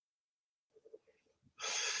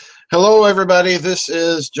Hello, everybody. This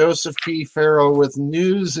is Joseph P. Farrell with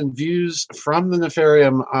news and views from the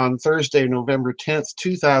Nefarium on Thursday, November 10th,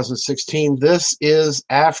 2016. This is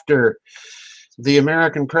after the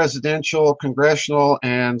American presidential, congressional,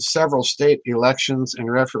 and several state elections and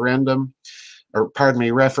referenda.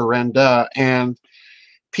 And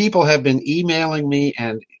people have been emailing me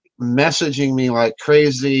and messaging me like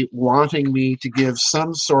crazy, wanting me to give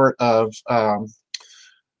some sort of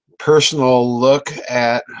personal look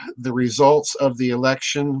at the results of the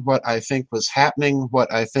election, what I think was happening,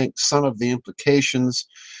 what I think some of the implications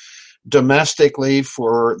domestically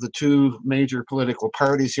for the two major political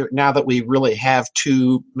parties here, now that we really have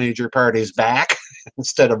two major parties back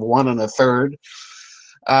instead of one and a third,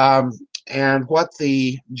 and what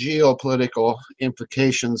the geopolitical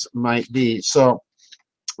implications might be. So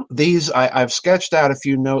I've sketched out a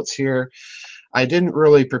few notes here. I didn't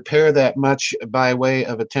really prepare that much by way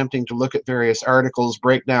of attempting to look at various articles,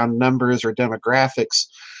 break down numbers or demographics.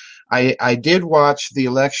 I did watch the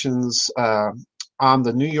elections on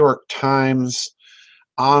the New York Times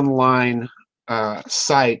online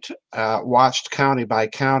site, watched county by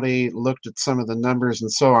county, looked at some of the numbers and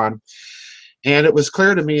so on. And it was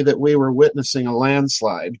clear to me that we were witnessing a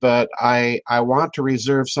landslide, but I want to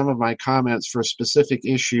reserve some of my comments for specific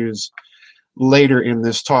issues later in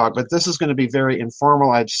this talk, but this is going to be very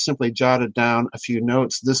informal. I just simply jotted down a few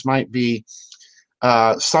notes. This might be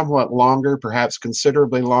somewhat longer, perhaps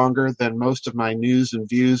considerably longer than most of my news and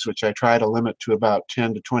views, which I try to limit to about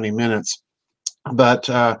 10 to 20 minutes. But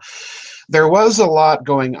there was a lot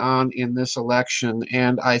going on in this election,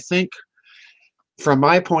 and I think from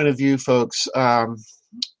my point of view, folks,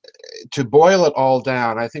 to boil it all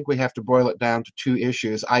down, I think we have to boil it down to two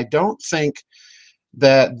issues. I don't think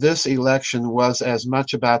that this election was as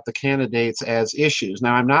much about the candidates as issues.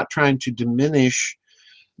 Now, I'm not trying to diminish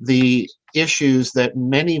the issues that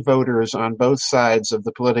many voters on both sides of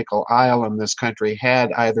the political aisle in this country had,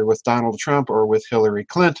 either with Donald Trump or with Hillary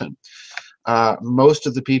Clinton. Most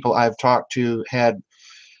of the people I've talked to had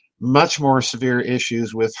much more severe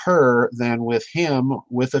issues with her than with him,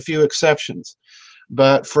 with a few exceptions.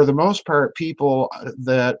 But for the most part, people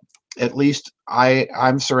that at least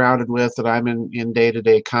I'm surrounded with, that I'm in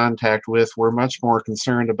day-to-day contact with, we're much more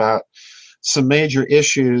concerned about some major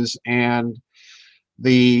issues, and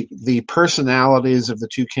the personalities of the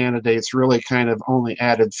two candidates really kind of only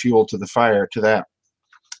added fuel to the fire to that.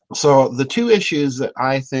 So the two issues that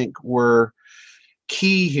I think were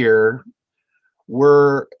key here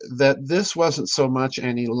were that this wasn't so much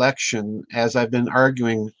an election, as I've been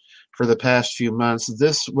arguing for the past few months.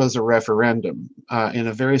 This was a referendum in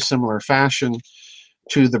a very similar fashion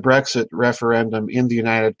to the Brexit referendum in the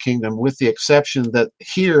United Kingdom, with the exception that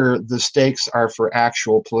here the stakes are for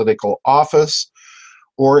actual political office,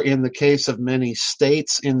 or in the case of many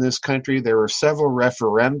states in this country, there were several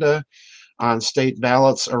referenda on state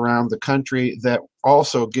ballots around the country that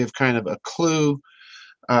also give kind of a clue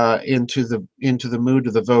into the mood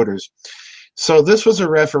of the voters. So this was a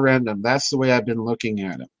referendum. That's the way I've been looking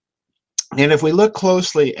at it. And if we look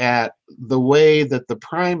closely at the way that the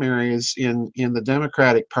primaries in the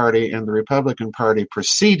Democratic Party and the Republican Party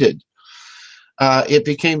proceeded, it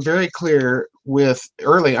became very clear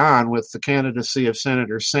early on with the candidacy of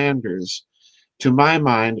Senator Sanders, to my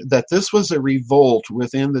mind, that this was a revolt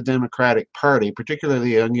within the Democratic Party,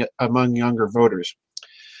 particularly among younger voters,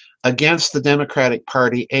 against the Democratic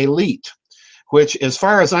Party elite, which, as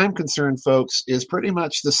far as I'm concerned, folks, is pretty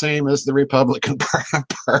much the same as the Republican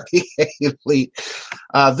Party elite.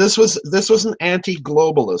 This was an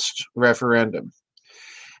anti-globalist referendum.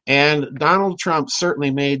 And Donald Trump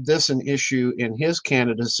certainly made this an issue in his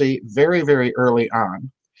candidacy very, very early on.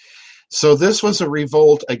 So this was a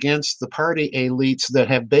revolt against the party elites that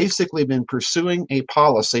have basically been pursuing a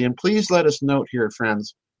policy, and please let us note here,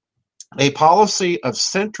 friends, a policy of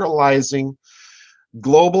centralizing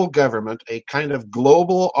global government, a kind of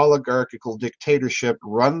global oligarchical dictatorship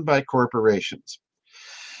run by corporations.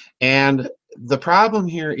 And the problem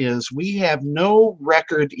here is we have no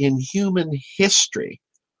record in human history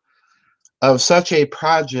of such a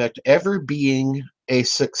project ever being a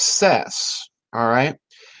success, all right?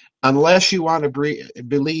 Unless you want to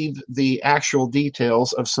believe the actual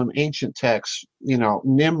details of some ancient texts,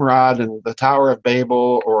 Nimrod and the Tower of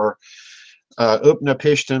Babel, or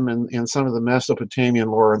Upnapishtim and some of the Mesopotamian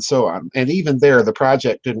lore and so on. And even there, the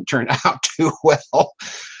project didn't turn out too well.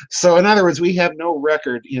 So in other words, we have no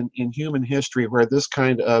record in human history where this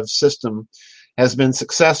kind of system has been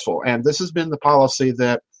successful. And this has been the policy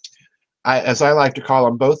that, as I like to call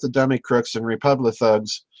them, both the dummy crooks and Republic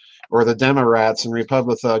thugs or the Democrats and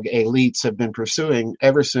Republican elites have been pursuing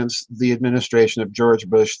ever since the administration of George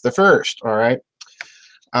Bush the first. All right.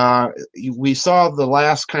 We saw the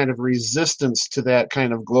last kind of resistance to that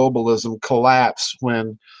kind of globalism collapse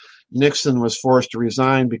when Nixon was forced to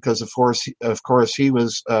resign because, of course, he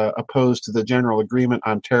was opposed to the General Agreement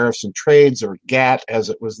on Tariffs and Trades, or GATT, as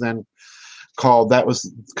it was then called. That was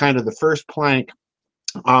kind of the first plank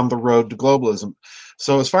on the road to globalism.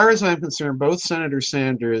 So as far as I'm concerned, both Senator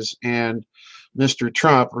Sanders and Mr.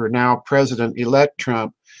 Trump, or now President-elect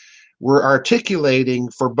Trump, were articulating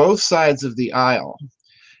for both sides of the aisle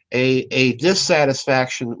a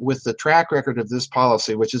dissatisfaction with the track record of this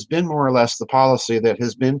policy, which has been more or less the policy that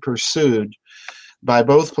has been pursued by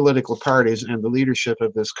both political parties and the leadership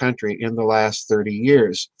of this country in the last 30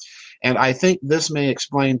 years. And I think this may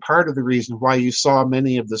explain part of the reason why you saw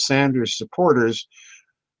many of the Sanders supporters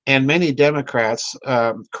and many Democrats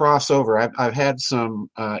cross over. I've had some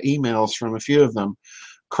emails from a few of them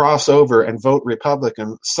cross over and vote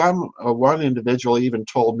Republican. One individual even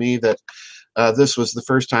told me that this was the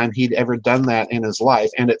first time he'd ever done that in his life,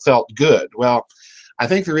 and it felt good. Well, I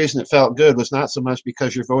think the reason it felt good was not so much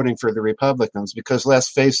because you're voting for the Republicans, because let's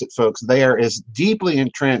face it, folks, they are as deeply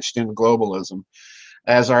entrenched in globalism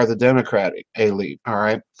as are the Democratic elite, all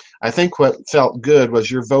right? I think what felt good was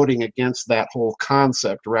you're voting against that whole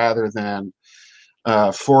concept rather than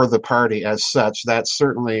for the party as such. That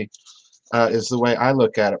certainly is the way I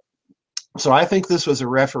look at it. So I think this was a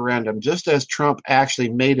referendum, just as Trump actually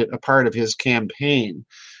made it a part of his campaign.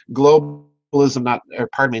 Nationalism, not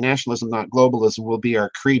globalism, will be our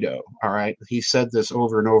credo, all right? He said this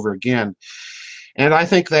over and over again. And I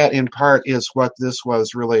think that in part is what this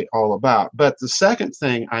was really all about. But the second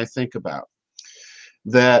thing I think about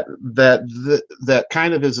that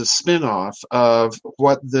kind of is a spin-off of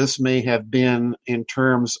what this may have been in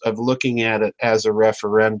terms of looking at it as a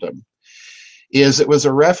referendum is it was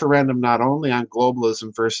a referendum not only on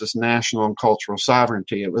globalism versus national and cultural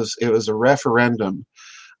sovereignty. It was a referendum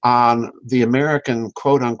on the American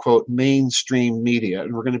quote-unquote mainstream media.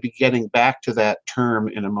 And we're going to be getting back to that term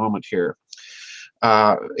in a moment here.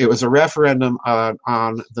 It was a referendum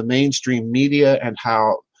on the mainstream media and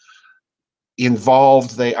how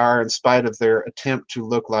involved they are in spite of their attempt to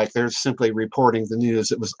look like they're simply reporting the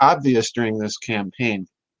news. It was obvious during this campaign,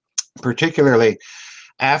 particularly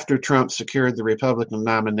after Trump secured the Republican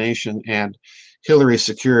nomination and Hillary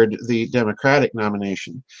secured the Democratic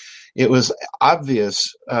nomination. It was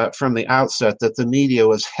obvious from the outset that the media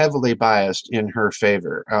was heavily biased in her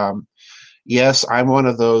favor. Yes, I'm one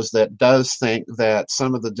of those that does think that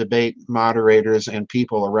some of the debate moderators and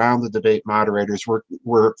people around the debate moderators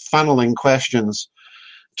were funneling questions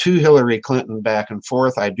to Hillary Clinton back and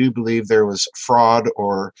forth. I do believe there was fraud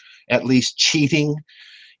or at least cheating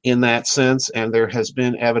in that sense, and there has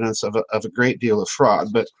been evidence of a great deal of fraud.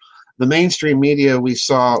 But the mainstream media we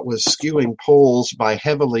saw was skewing polls by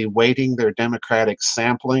heavily weighting their Democratic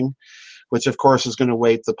sampling, which of course is going to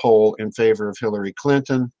weight the poll in favor of Hillary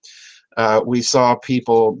Clinton. We saw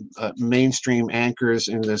people, mainstream anchors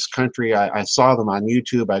in this country, I saw them on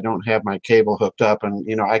YouTube. I don't have my cable hooked up,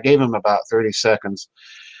 and I gave them about 30 seconds.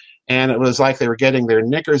 And it was like they were getting their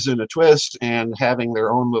knickers in a twist and having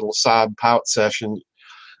their own little sob pout session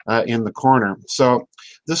in the corner. So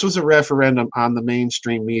this was a referendum on the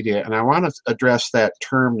mainstream media, and I want to address that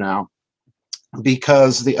term now,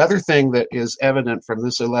 because the other thing that is evident from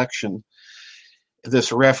this election,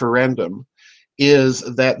 this referendum, is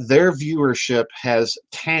that their viewership has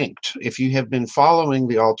tanked. If you have been following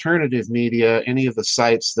the alternative media, any of the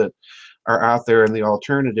sites that are out there in the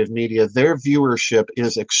alternative media, their viewership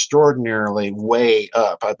is extraordinarily way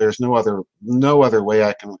up. There's no other way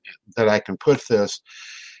I can put this.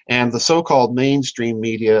 And the so-called mainstream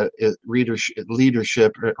media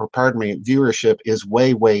viewership is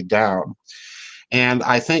way, way down. And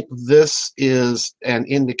I think this is an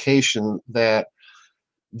indication that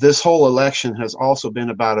this whole election has also been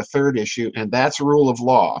about a third issue, and that's rule of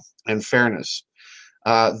law and fairness.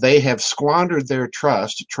 They have squandered their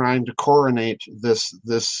trust trying to coronate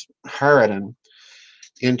this harridan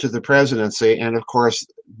into the presidency. And of course,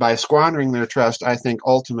 by squandering their trust, I think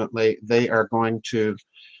ultimately they are going to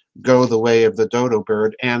go the way of the dodo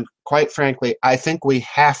bird. And quite frankly, I think we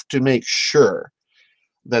have to make sure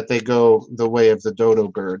that they go the way of the dodo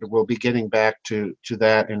bird. We'll be getting back to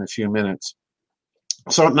that in a few minutes.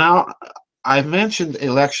 So now I've mentioned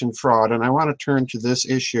election fraud, and I want to turn to this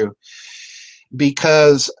issue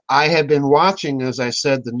because I have been watching, as I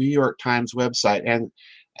said, the New York Times website, and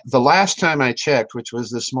the last time I checked, which was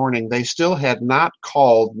this morning, they still had not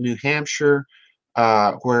called New Hampshire,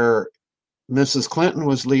 where Mrs. Clinton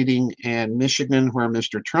was leading, and Michigan, where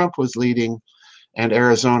Mr. Trump was leading, and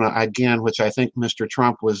Arizona again, which I think Mr.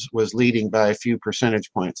 Trump was leading by a few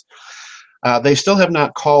percentage points. They still have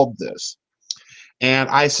not called this. And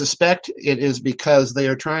I suspect it is because they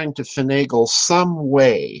are trying to finagle some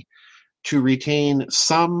way to retain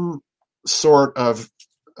some sort of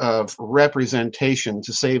representation,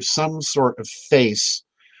 to save some sort of face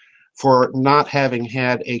for not having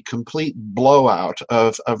had a complete blowout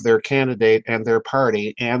of their candidate and their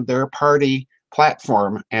party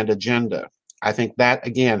platform and agenda. I think that,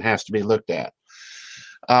 again, has to be looked at.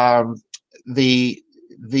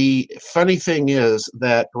 The funny thing is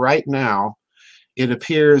that right now, it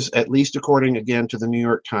appears, at least according again to the New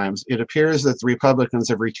York Times, it appears that the Republicans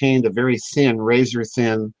have retained a very thin,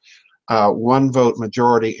 razor-thin, one-vote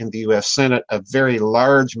majority in the U.S. Senate, a very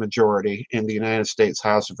large majority in the United States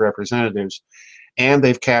House of Representatives, and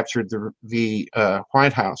they've captured the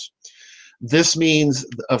White House. This means,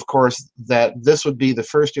 of course, that this would be the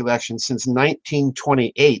first election since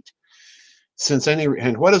 1928.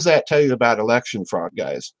 And what does that tell you about election fraud,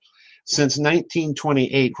 guys? Since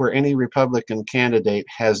 1928, where any Republican candidate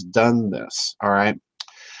has done this, all right?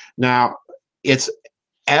 Now, it's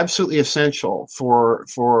absolutely essential for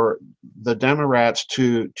the Democrats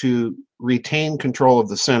to retain control of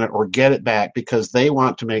the Senate or get it back, because they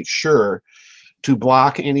want to make sure to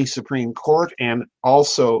block any Supreme Court and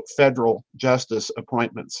also federal justice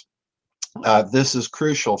appointments. This is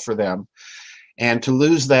crucial for them. And to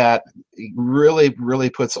lose that really, really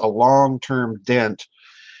puts a long-term dent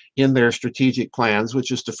in their strategic plans,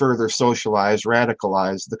 which is to further socialize,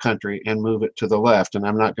 radicalize the country and move it to the left. And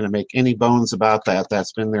I'm not going to make any bones about that.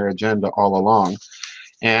 That's been their agenda all along.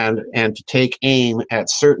 And to take aim at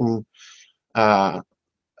certain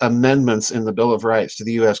amendments in the Bill of Rights to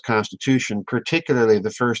the U.S. Constitution, particularly the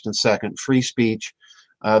first and second, free speech.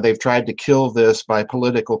 They've tried to kill this by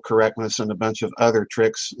political correctness and a bunch of other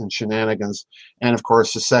tricks and shenanigans. And, of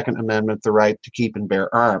course, the Second Amendment, the right to keep and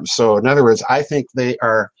bear arms. So, in other words, I think they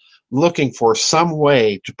are looking for some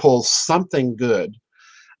way to pull something good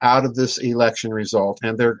out of this election result.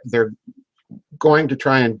 And they're going to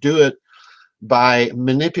try and do it by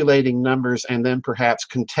manipulating numbers and then perhaps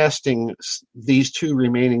contesting these two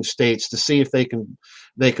remaining states to see if they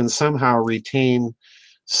can somehow retain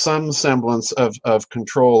some semblance of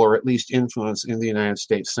control or at least influence in the United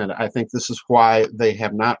States Senate. I think this is why they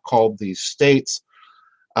have not called these states.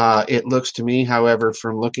 It looks to me, however,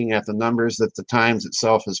 from looking at the numbers that the Times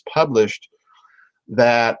itself has published,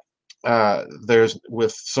 that there's,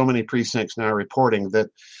 with so many precincts now reporting, that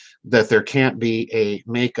there can't be a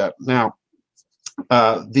makeup. Now,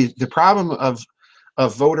 the problem of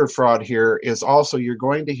voter fraud here is also, you're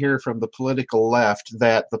going to hear from the political left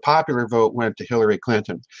that the popular vote went to Hillary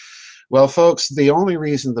Clinton. Well, folks, the only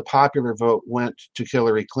reason the popular vote went to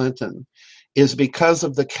Hillary Clinton is because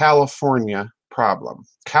of the California problem.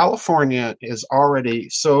 California is already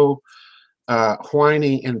so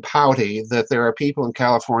whiny and pouty that there are people in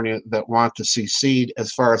California that want to secede.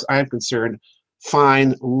 As far as I'm concerned,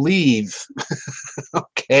 fine, leave.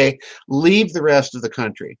 Okay, leave the rest of the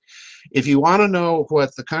country. If you want to know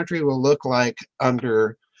what the country will look like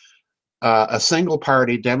under a single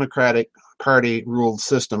party, Democratic Party ruled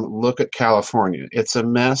system, look at California. It's a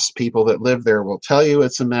mess. People that live there will tell you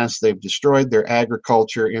it's a mess. They've destroyed their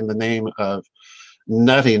agriculture in the name of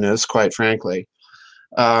nuttiness, quite frankly.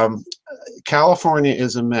 California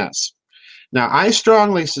is a mess. Now, I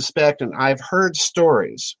strongly suspect, and I've heard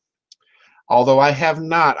stories, although I have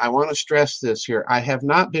not, I want to stress this here, I have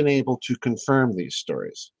not been able to confirm these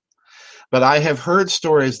stories. But I have heard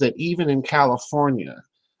stories that even in California,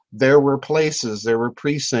 there were places, there were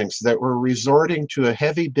precincts that were resorting to a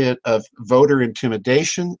heavy bit of voter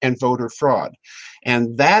intimidation and voter fraud.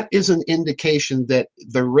 And that is an indication that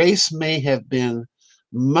the race may have been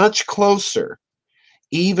much closer,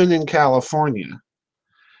 even in California,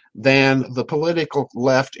 than the political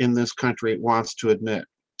left in this country wants to admit.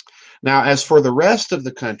 Now, as for the rest of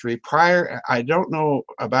the country, I don't know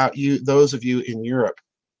about you, those of you in Europe,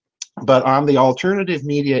 but on the alternative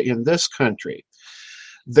media in this country,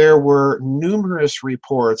 there were numerous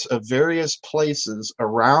reports of various places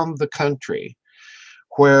around the country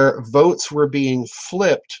where votes were being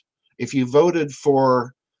flipped. If you voted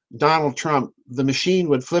for Donald Trump, the machine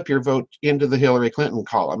would flip your vote into the Hillary Clinton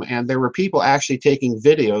column, and there were people actually taking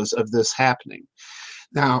videos of this happening.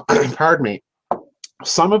 Now, pardon me,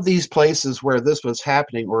 some of these places where this was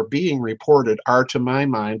happening or being reported are, to my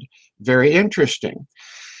mind, very interesting,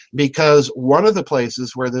 because one of the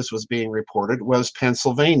places where this was being reported was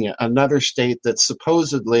Pennsylvania, another state that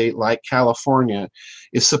supposedly, like California,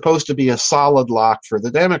 is supposed to be a solid lock for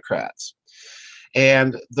the Democrats.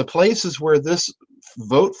 And the places where this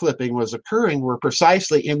vote flipping was occurring were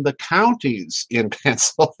precisely in the counties in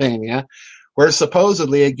Pennsylvania, where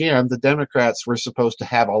supposedly, again, the Democrats were supposed to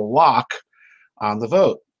have a lock on the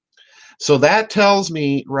vote. So that tells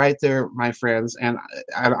me right there, my friends, and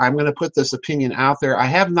I'm going to put this opinion out there. I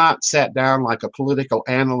have not sat down like a political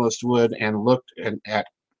analyst would and looked at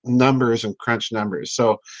numbers and crunched numbers.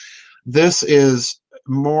 So this is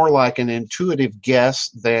more like an intuitive guess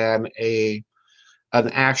than an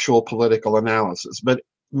actual political analysis. But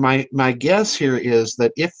my guess here is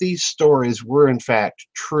that if these stories were in fact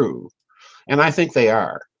true, and I think they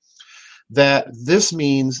are, that this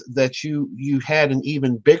means that you had an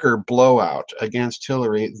even bigger blowout against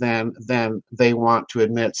Hillary than they want to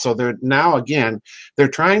admit. So they're now, again, they're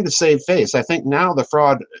trying to save face. I think now the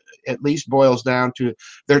fraud at least boils down to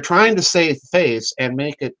they're trying to save face and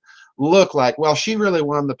make it look like, well, she really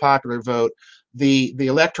won the popular vote. The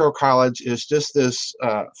Electoral College is just this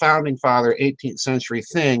founding father 18th century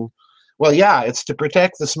thing. Well, yeah, it's to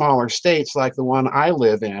protect the smaller states like the one I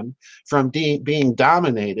live in from being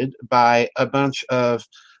dominated by a bunch of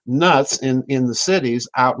nuts in the cities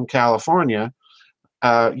out in California.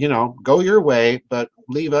 Go your way, but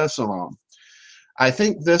leave us alone. I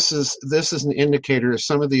think this is an indicator.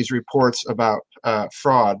 Some of these reports about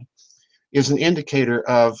fraud is an indicator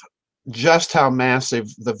of just how massive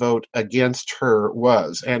the vote against her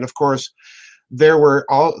was. And of course,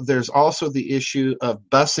 there's also the issue of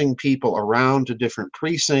busing people around to different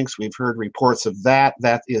precincts. We've heard reports of that.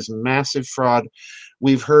 That is massive fraud.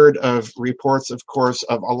 We've heard of reports, of course,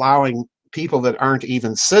 of allowing people that aren't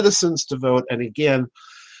even citizens to vote. And again,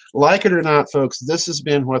 like it or not, folks, this has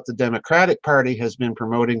been what the Democratic Party has been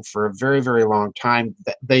promoting for a very, very long time.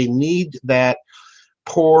 They need that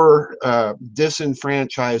poor,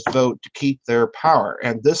 disenfranchised vote to keep their power.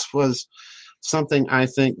 And this was something I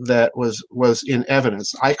think that was in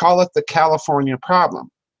evidence. I call it the California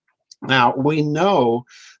problem. Now, we know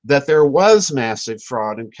that there was massive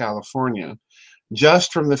fraud in California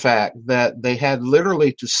just from the fact that they had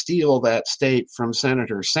literally to steal that state from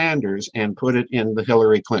Senator Sanders and put it in the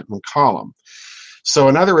Hillary Clinton column. So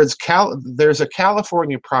in other words, there's a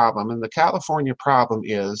California problem, and the California problem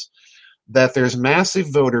is that there's massive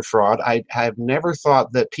voter fraud. I've never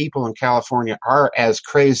thought that people in California are as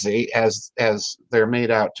crazy as they're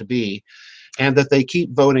made out to be, and that they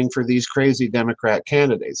keep voting for these crazy Democrat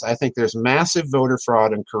candidates. I think there's massive voter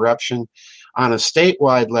fraud and corruption on a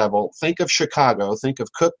statewide level. Think of Chicago, think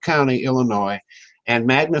of Cook County, Illinois, and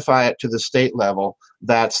magnify it to the state level.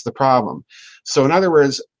 That's the problem. So in other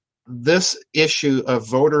words, this issue of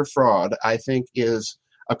voter fraud, I think, is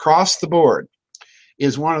across the board,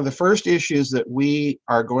 is one of the first issues that we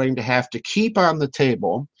are going to have to keep on the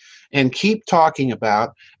table and keep talking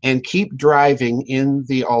about and keep driving in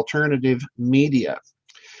the alternative media,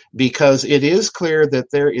 because it is clear that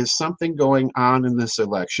there is something going on in this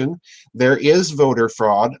election. There is voter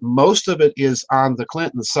fraud. Most of it is on the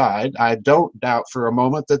Clinton side. I don't doubt for a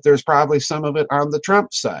moment that there's probably some of it on the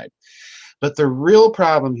Trump side. But the real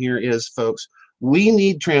problem here is, folks, we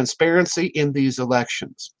need transparency in these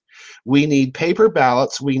elections. We need paper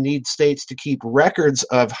ballots. We need states to keep records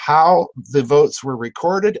of how the votes were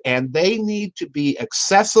recorded, and they need to be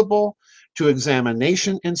accessible to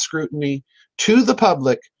examination and scrutiny to the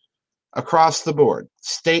public across the board,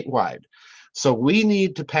 statewide. So we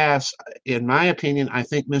need to pass, in my opinion, I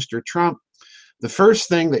think Mr. Trump, the first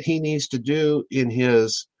thing that he needs to do in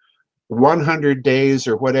his 100 days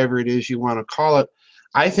or whatever it is you want to call it,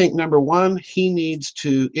 I think number one, he needs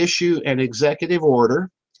to issue an executive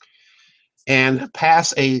order and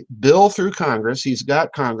pass a bill through Congress. He's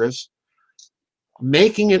got Congress,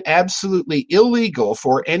 making it absolutely illegal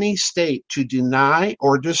for any state to deny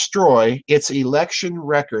or destroy its election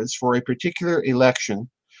records for a particular election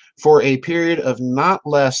for a period of not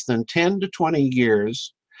less than 10 to 20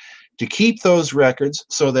 years, to keep those records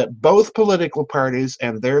so that both political parties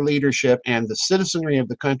and their leadership and the citizenry of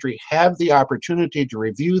the country have the opportunity to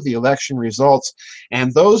review the election results.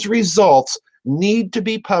 And those results need to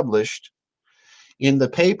be published in the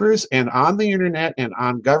papers and on the internet and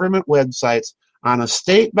on government websites on a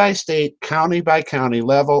state-by-state, county-by-county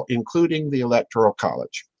level, including the Electoral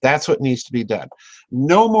College. That's what needs to be done.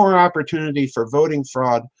 No more opportunity for voting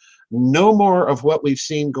fraud. No more of what we've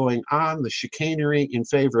seen going on, the chicanery in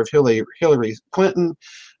favor of Hillary Clinton,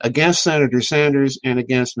 against Senator Sanders, and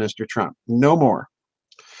against Mr. Trump. No more.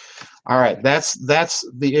 All right, that's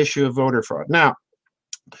the issue of voter fraud. Now,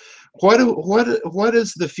 what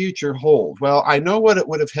does the future hold? Well, I know what it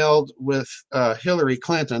would have held with Hillary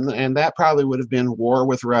Clinton, and that probably would have been war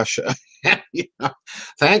with Russia.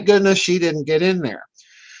 Thank goodness she didn't get in there.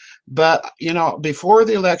 But, before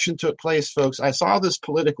the election took place, folks, I saw this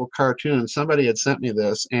political cartoon. Somebody had sent me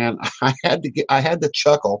this, and I had to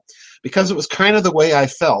chuckle because it was kind of the way I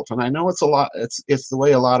felt. And I know it's the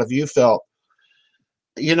way a lot of you felt.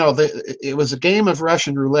 It was a game of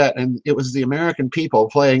Russian roulette, and it was the American people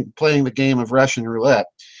playing the game of Russian roulette.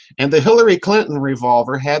 And the Hillary Clinton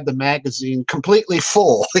revolver had the magazine completely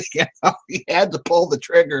full. You had to pull the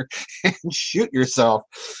trigger and shoot yourself.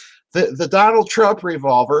 The Donald Trump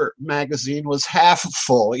revolver magazine was half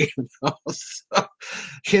full, So,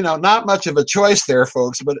 not much of a choice there,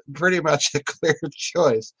 folks, but pretty much a clear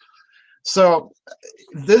choice. So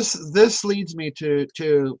this leads me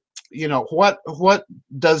to what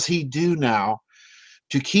does he do now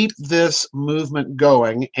to keep this movement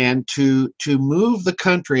going and to move the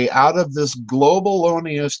country out of this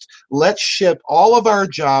globaloniest, let's ship all of our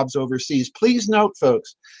jobs overseas. Please note,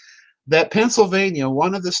 folks, that Pennsylvania,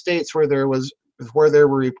 one of the states where there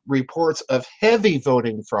were reports of heavy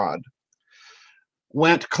voting fraud,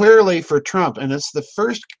 went clearly for Trump. And it's the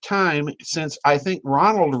first time since, I think,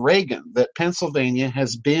 Ronald Reagan that Pennsylvania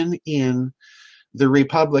has been in the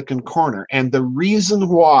Republican corner. And the reason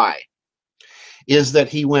why is that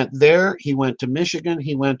he went there, he went to Michigan,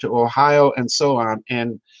 he went to Ohio, and so on,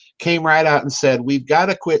 and came right out and said, we've got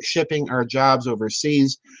to quit shipping our jobs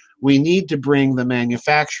overseas. We need to bring the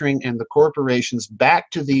manufacturing and the corporations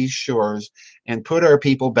back to these shores and put our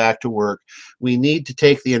people back to work. We need to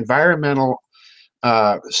take the environmental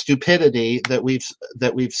stupidity that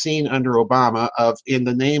we've seen under Obama of, in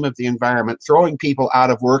the name of the environment, throwing people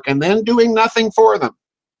out of work and then doing nothing for them.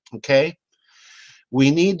 Okay?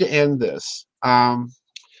 We need to end this.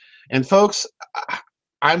 And folks,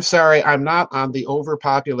 I'm sorry, I'm not on the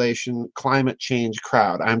overpopulation climate change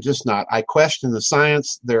crowd. I'm just not. I question the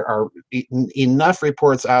science. There are enough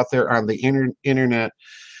reports out there on the internet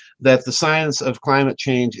that the science of climate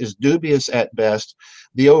change is dubious at best.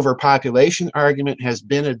 The overpopulation argument has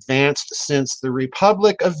been advanced since the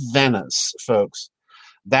Republic of Venice, folks.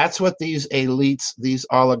 That's what these elites, these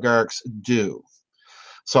oligarchs do.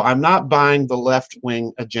 So I'm not buying the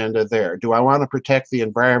left-wing agenda there. Do I want to protect the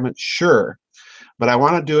environment? Sure. But I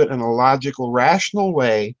want to do it in a logical, rational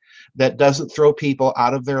way that doesn't throw people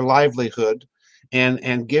out of their livelihood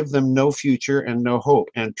and give them no future and no hope.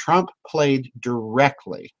 And Trump played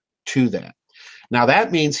directly to that. Now,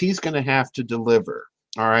 that means he's going to have to deliver.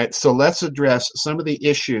 All right, so let's address some of the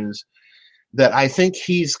issues that I think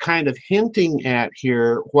he's kind of hinting at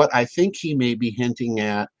here, what I think he may be hinting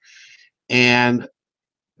at. And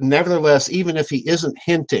nevertheless, even if he isn't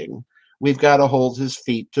hinting, we've got to hold his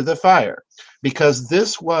feet to the fire, because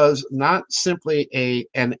this was not simply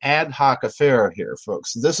an ad hoc affair here,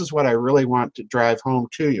 folks. This is what I really want to drive home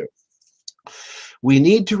to you. We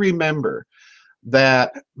need to remember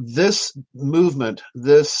that this movement,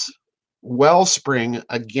 this wellspring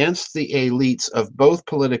against the elites of both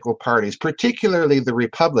political parties, particularly the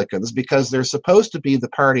Republicans, because they're supposed to be the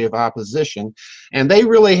party of opposition, and they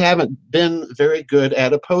really haven't been very good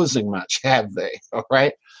at opposing much, have they? All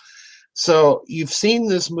right. So you've seen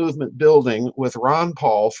this movement building with Ron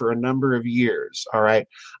Paul for a number of years. All right.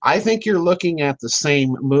 I think you're looking at the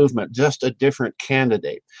same movement, just a different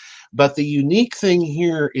candidate. But the unique thing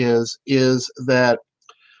here is that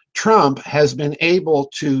Trump has been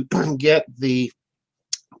able to get the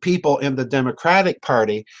people in the Democratic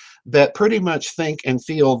Party that pretty much think and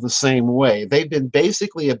feel the same way. They've been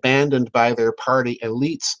basically abandoned by their party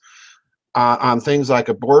elites on things like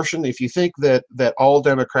abortion. If you think that all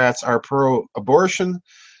Democrats are pro-abortion,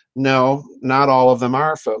 no, not all of them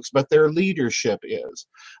are, folks, but their leadership is.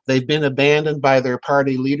 They've been abandoned by their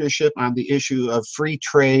party leadership on the issue of free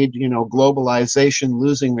trade, globalization,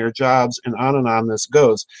 losing their jobs, and on this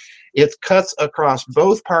goes. It cuts across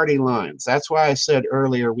both party lines. That's why I said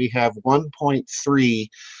earlier we have 1.3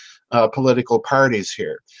 political parties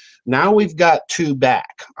here. Now we've got two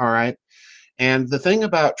back, all right? And the thing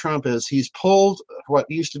about Trump is he's pulled what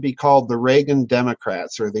used to be called the Reagan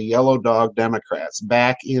Democrats, or the Yellow Dog Democrats,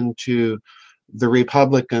 back into the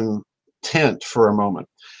Republican tent for a moment.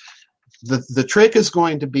 The trick is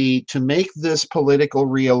going to be to make this political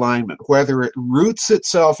realignment, whether it roots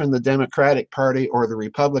itself in the Democratic Party or the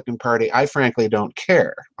Republican Party. I frankly don't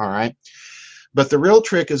care, all right? But the real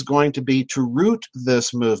trick is going to be to root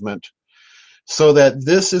this movement so that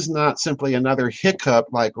this is not simply another hiccup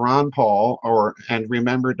like Ron Paul and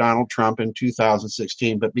remember Donald Trump in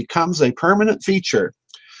 2016, but becomes a permanent feature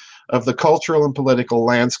of the cultural and political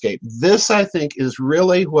landscape. This, I think, is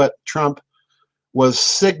really what Trump was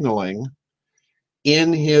signaling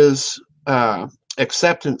in his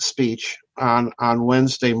acceptance speech on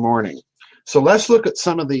Wednesday morning. So let's look at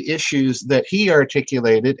some of the issues that he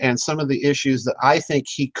articulated and some of the issues that I think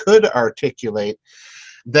he could articulate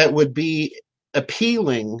that would be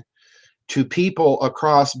appealing to people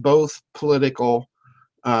across both political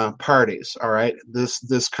parties. All right,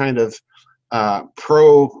 this kind of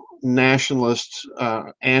pro-nationalist,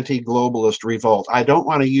 anti-globalist revolt. I don't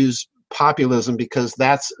want to use populism because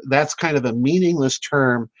that's kind of a meaningless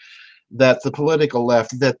term that the political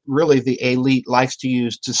left, that really the elite likes to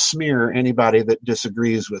use to smear anybody that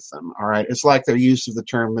disagrees with them. All right, it's like their use of the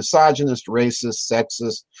term misogynist, racist,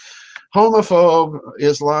 sexist, homophobe,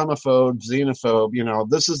 Islamophobe, xenophobe. You know,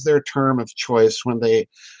 this is their term of choice when they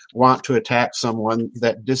want to attack someone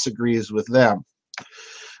that disagrees with them.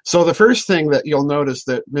 So the first thing that you'll notice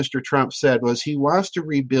that Mr. Trump said was he wants to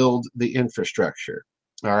rebuild the infrastructure.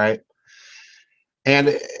 All right.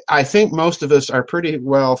 And I think most of us are pretty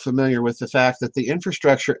well familiar with the fact that the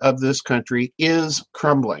infrastructure of this country is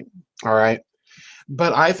crumbling. All right.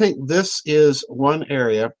 But I think this is one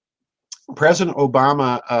area. President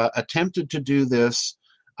Obama attempted to do this.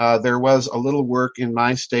 There was a little work in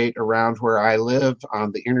my state around where I live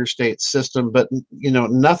on the interstate system, but you know,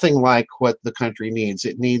 nothing like what the country needs.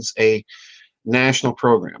 It needs a national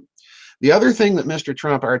program. The other thing that Mr.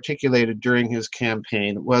 Trump articulated during his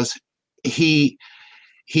campaign was he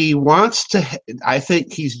wants to, I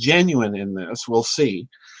think he's genuine in this, we'll see,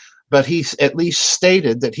 but he's at least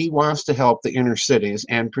stated that he wants to help the inner cities,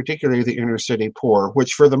 and particularly the inner city poor,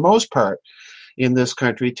 which for the most part in this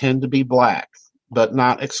country tend to be black, but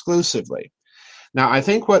not exclusively. Now, I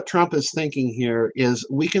think what Trump is thinking here is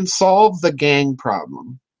we can solve the gang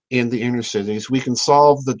problem in the inner cities, we can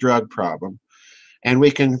solve the drug problem, and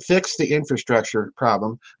we can fix the infrastructure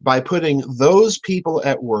problem by putting those people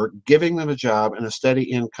at work, giving them a job and a steady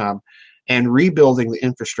income, and rebuilding the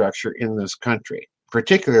infrastructure in this country,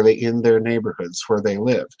 particularly in their neighborhoods where they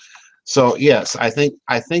live. So yes, I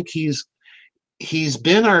think he's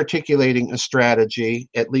been articulating a strategy,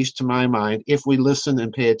 at least to my mind, if we listen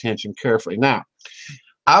and pay attention carefully. Now,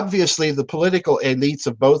 obviously, the political elites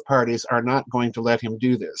of both parties are not going to let him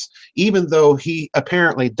do this, even though he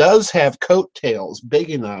apparently does have coattails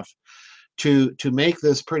big enough to make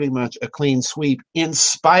this pretty much a clean sweep, in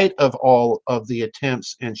spite of all of the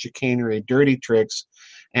attempts and chicanery, dirty tricks,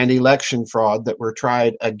 and election fraud that were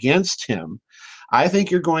tried against him. I think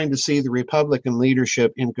you're going to see the Republican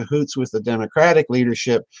leadership in cahoots with the Democratic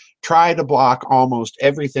leadership try to block almost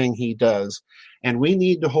everything he does, and we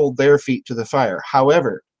need to hold their feet to the fire.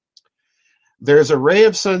 However, there's a ray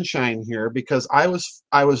of sunshine here, because I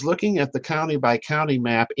was looking at the county by county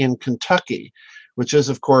map in Kentucky, which is,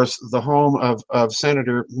 of course, the home of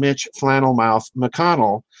Senator Mitch Flannelmouth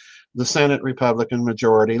McConnell, the Senate Republican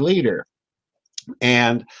majority leader.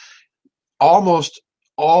 And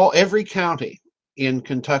every county in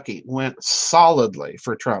Kentucky went solidly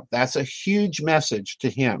for Trump. That's a huge message to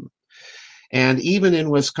him. And even in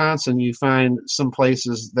Wisconsin, you find some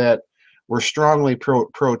places that were strongly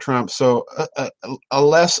pro-Trump. So a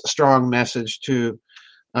less strong message to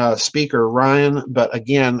Speaker Ryan. But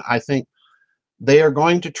again, I think they are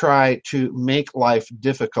going to try to make life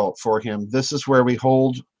difficult for him. This is where we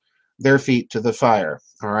hold their feet to the fire.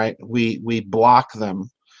 All right. We block them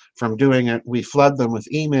from doing it. We flood them with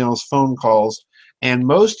emails, phone calls, and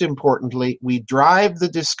most importantly, we drive the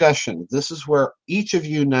discussion. This is where each of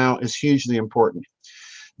you now is hugely important.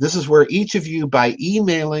 This is where each of you, by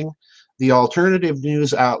emailing the alternative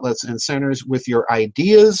news outlets and centers with your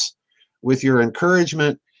ideas, with your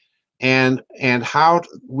encouragement, and how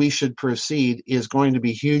we should proceed, is going to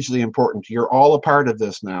be hugely important. You're all a part of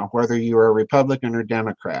this now, whether you are a Republican or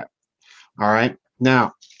Democrat. All right.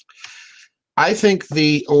 Now, I think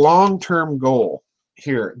the long-term goal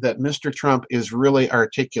here that Mr. Trump is really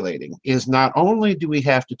articulating is not only do we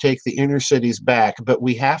have to take the inner cities back, but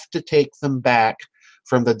we have to take them back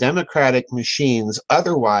from the Democratic machines.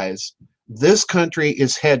 Otherwise, this country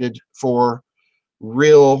is headed for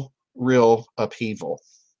real upheaval.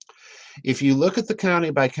 If you look at the county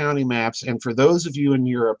by county maps, and for those of you in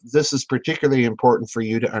Europe, this is particularly important for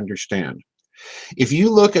you to understand. If you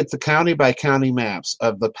look at the county by county maps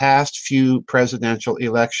of the past few presidential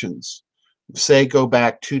elections, say go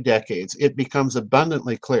back 2 decades, it becomes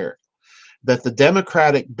abundantly clear that the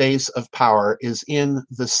Democratic base of power is in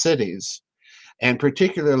the cities, and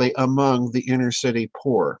particularly among the inner city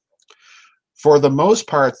poor. For the most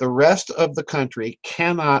part, the rest of the country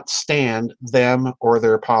cannot stand them or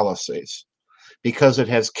their policies, because it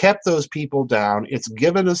has kept those people down. It's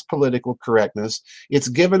given us political correctness. It's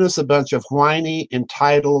given us a bunch of whiny,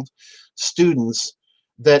 entitled students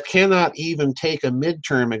that cannot even take a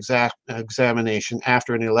midterm examination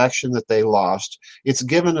after an election that they lost. It's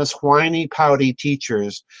given us whiny, pouty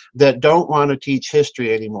teachers that don't want to teach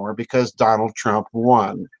history anymore because Donald Trump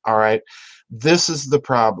won. All right, this is the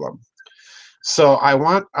problem. So I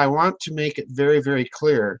want to make it very, very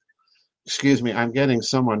clear. Excuse me, I'm getting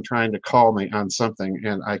someone trying to call me on something,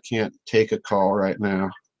 and I can't take a call right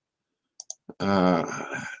now.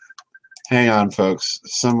 Hang on, folks.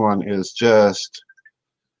 Someone is trying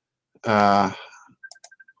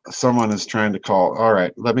to call. All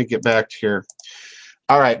right, let me get back to here.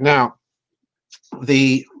 All right, now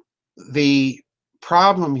the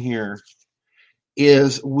problem here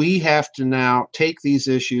is we have to now take these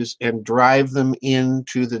issues and drive them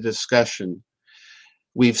into the discussion.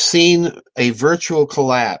 We've seen a virtual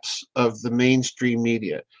collapse of the mainstream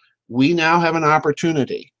media. We now have an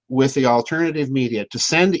opportunity with the alternative media to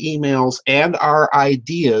send emails and our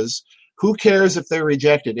ideas. Who cares if they're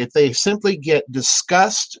rejected? If they simply get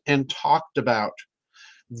discussed and talked about,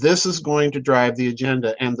 this is going to drive the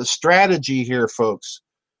agenda. And the strategy here, folks,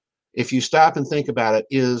 if you stop and think about it,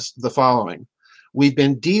 is the following. We've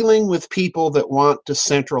been dealing with people that want to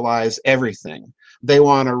centralize everything. They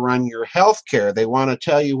want to run your health care. They want to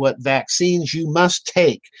tell you what vaccines you must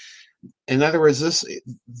take. In other words,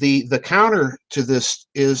 the counter to this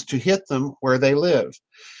is to hit them where they live.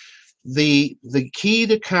 The key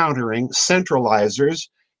to countering centralizers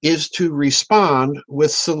is to respond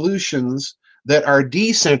with solutions that are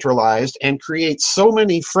decentralized and create so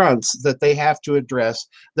many fronts that they have to address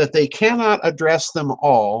that they cannot address them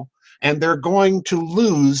all, and they're going to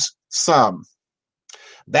lose some.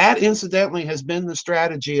 That, incidentally, has been the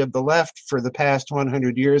strategy of the left for the past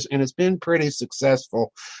 100 years, and it's been pretty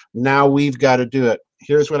successful. Now we've got to do it.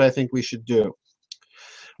 Here's what I think we should do.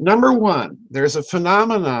 Number one, there's a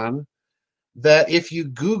phenomenon that if you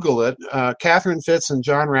Google it, Catherine Fitz and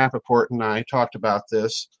John Rappaport and I talked about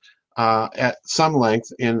this at some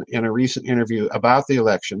length in a recent interview about the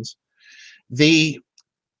elections. The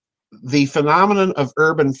phenomenon of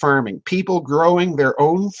urban farming, people growing their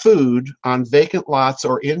own food on vacant lots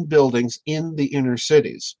or in buildings in the inner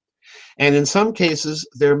cities. And in some cases,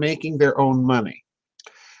 they're making their own money.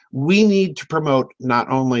 We need to promote not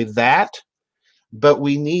only that, but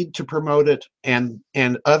we need to promote it and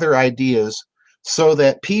other ideas so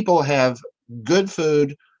that people have good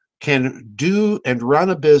food, can do and run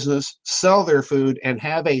a business, sell their food, and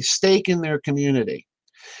have a stake in their community.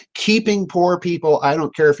 Keeping poor people, I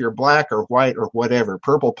don't care if you're black or white or whatever,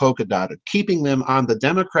 purple polka dotted, keeping them on the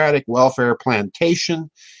democratic welfare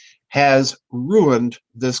plantation has ruined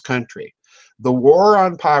this country. The war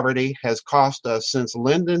on poverty has cost us, since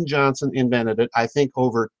Lyndon Johnson invented it, I think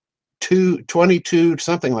over 22,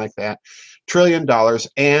 something like that, $1 trillion,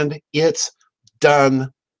 and it's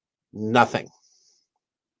done nothing.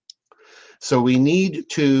 So we need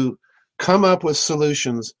to come up with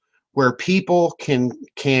solutions where people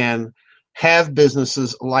can have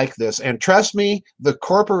businesses like this. And trust me, the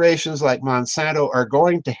corporations like Monsanto are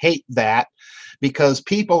going to hate that, because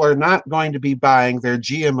people are not going to be buying their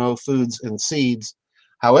GMO foods and seeds.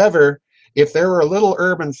 However, if there were a little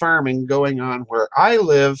urban farming going on where I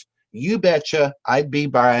live, you betcha I'd be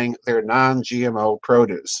buying their non-GMO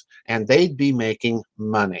produce, and they'd be making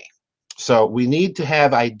money. So we need to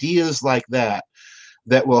have ideas like that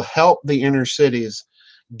that will help the inner cities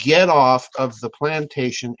get off of the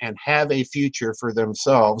plantation and have a future for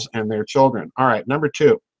themselves and their children. All right, number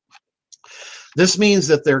two. This means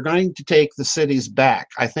that they're going to take the cities back.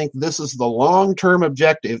 I think this is the long-term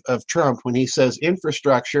objective of Trump when he says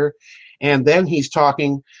infrastructure, and then he's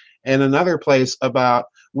talking in another place about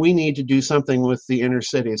we need to do something with the inner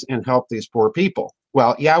cities and help these poor people.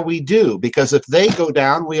 Well, yeah, we do, because if they go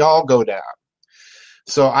down, we all go down.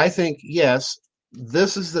 So I think, yes,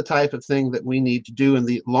 this is the type of thing that we need to do, and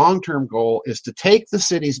the long-term goal is to take the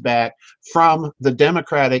cities back from the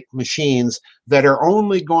democratic machines that are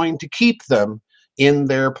only going to keep them in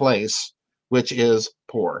their place, which is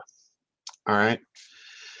poor. All right.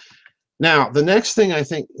 Now, the next thing I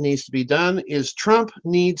think needs to be done is Trump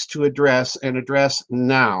needs to address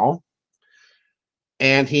now,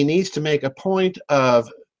 and he needs to make a point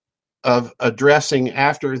of addressing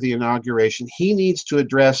after the inauguration. He needs to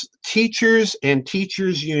address teachers and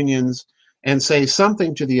teachers' unions and say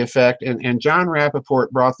something to the effect, and John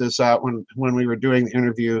Rappaport brought this out when we were doing the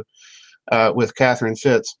interview with Catherine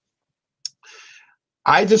Fitz.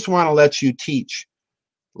 I just want to let you teach.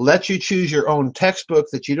 Let you choose your own textbook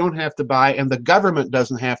that you don't have to buy, and the government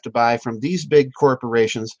doesn't have to buy from these big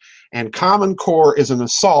corporations. And Common Core is an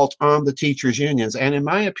assault on the teachers' unions. And in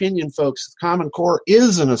my opinion, folks, Common Core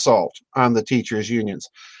is an assault on the teachers' unions.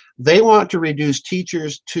 They want to reduce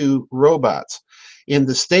teachers to robots. In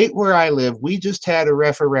the state where I live, we just had a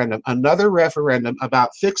referendum, another referendum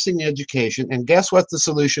about fixing education, and guess what the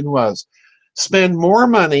solution was? Spend more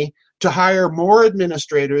money to hire more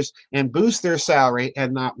administrators and boost their salary,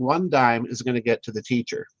 and not one dime is going to get to the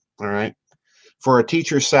teacher, all right? For a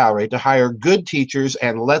teacher's salary, to hire good teachers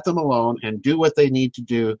and let them alone and do what they need to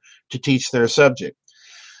do to teach their subject.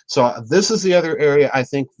 So this is the other area I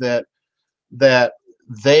think that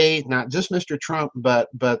they, not just Mr. Trump, but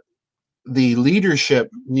the leadership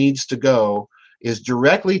needs to go, is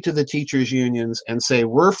directly to the teachers' unions and say,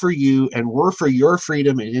 we're for you and we're for your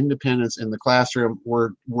freedom and independence in the classroom.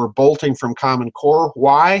 We're bolting from Common Core.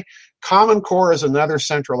 Why? Common Core is another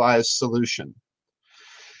centralized solution.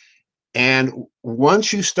 And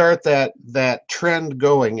once you start that trend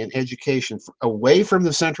going in education, away from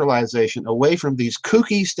the centralization, away from these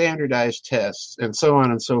kooky standardized tests, and so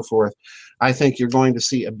on and so forth, I think you're going to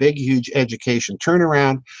see a big, huge education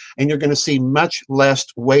turnaround, and you're going to see much less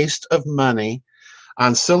waste of money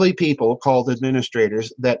on silly people called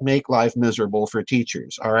administrators that make life miserable for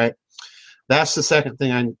teachers, all right? That's the second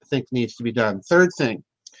thing I think needs to be done. Third thing,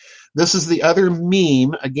 this is the other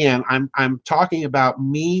meme. Again, I'm talking about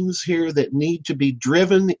memes here that need to be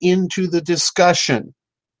driven into the discussion,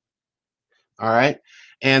 all right?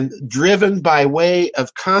 And driven by way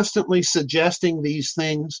of constantly suggesting these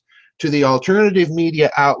things to the alternative media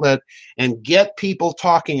outlet and get people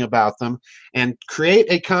talking about them and create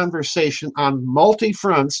a conversation on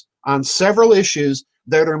multi-fronts on several issues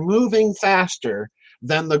that are moving faster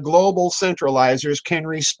than the global centralizers can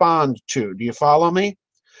respond to. Do you follow me?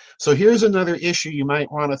 So here's another issue you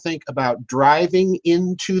might want to think about driving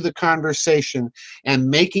into the conversation and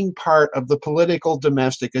making part of the political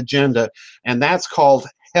domestic agenda, and that's called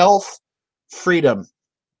health freedom.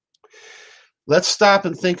 Let's stop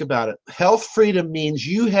and think about it. Health freedom means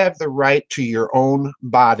you have the right to your own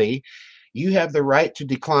body. You have the right to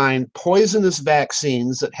decline poisonous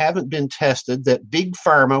vaccines that haven't been tested, that Big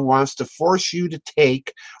Pharma wants to force you to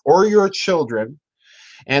take, or your children.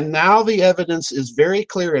 And now the evidence is very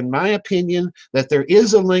clear, in my opinion, that there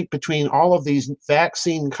is a link between all of these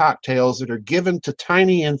vaccine cocktails that are given to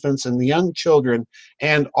tiny infants and young children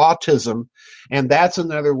and autism. And that's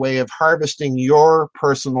another way of harvesting your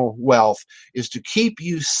personal wealth, is to keep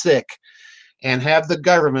you sick and have the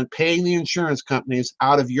government paying the insurance companies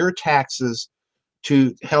out of your taxes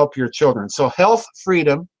to help your children. So health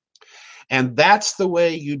freedom, and that's the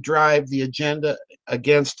way you drive the agenda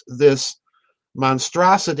against this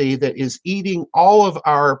monstrosity that is eating all of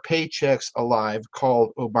our paychecks alive,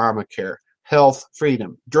 called Obamacare. Health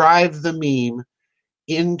freedom. Drive the meme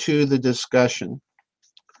into the discussion.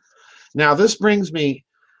 Now, this brings me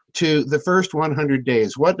to the first 100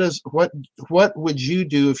 days. What would you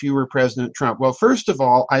do if you were President Trump? Well, first of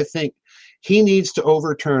all, I think he needs to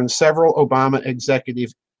overturn several Obama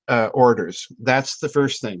executive orders. That's the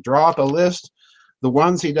first thing. Draw up a list. The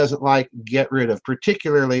ones he doesn't like, get rid of,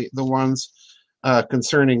 particularly the ones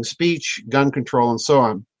concerning speech, gun control, and so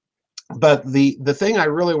on. But the thing I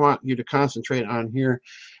really want you to concentrate on here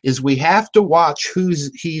is we have to watch who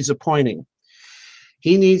he's appointing.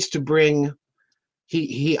 He needs to bring,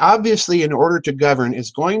 he obviously, in order to govern, is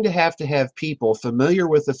going to have people familiar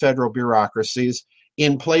with the federal bureaucracies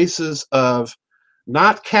in places of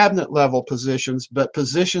not cabinet level positions, but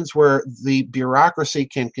positions where the bureaucracy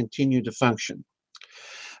can continue to function.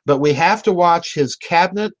 But we have to watch his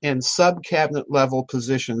cabinet and sub-cabinet level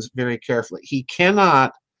positions very carefully. He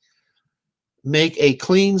cannot make a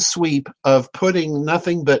clean sweep of putting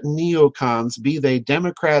nothing but neocons, be they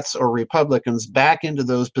Democrats or Republicans, back into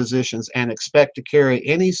those positions and expect to carry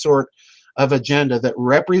any sort of agenda that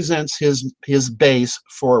represents his base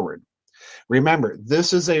forward. Remember,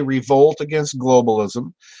 this is a revolt against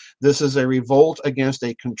globalism. This is a revolt against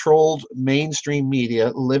a controlled mainstream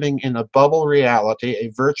media living in a bubble reality,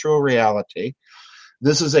 a virtual reality.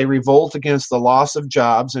 This is a revolt against the loss of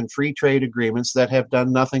jobs and free trade agreements that have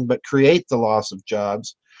done nothing but create the loss of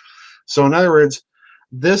jobs. So in other words,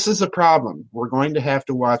 this is a problem. We're going to have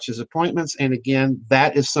to watch his appointments. And again,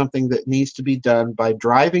 that is something that needs to be done by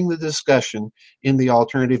driving the discussion in the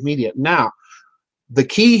alternative media. Now, the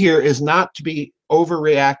key here is not to be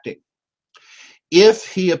overreacting. If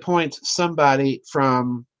he appoints somebody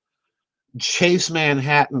from Chase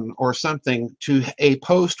Manhattan or something to a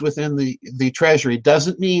post within the Treasury,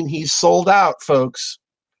 doesn't mean he's sold out, folks.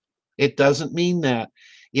 It doesn't mean that.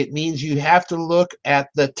 It means you have to look at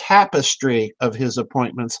the tapestry of his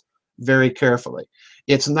appointments very carefully.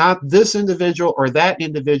 It's not this individual or that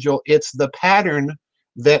individual. It's the pattern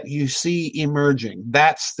that you see emerging.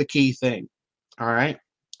 That's the key thing. All right.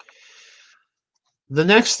 The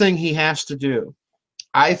next thing he has to do,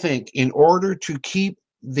 I think, in order to keep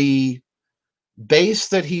the base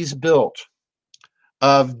that he's built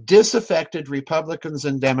of disaffected Republicans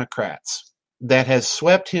and Democrats that has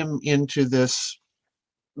swept him into this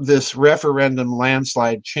referendum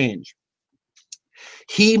landslide change,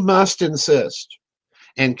 he must insist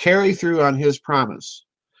and carry through on his promise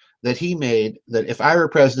that he made that if I were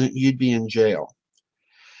president, you'd be in jail.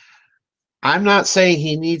 I'm not saying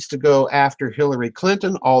he needs to go after Hillary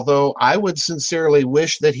Clinton, although I would sincerely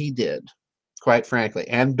wish that he did, quite frankly.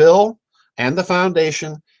 And Bill and the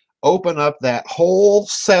foundation open up that whole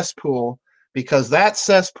cesspool, because that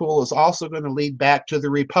cesspool is also going to lead back to the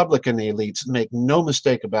Republican elites. Make no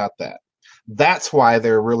mistake about that. That's why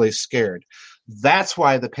they're really scared. That's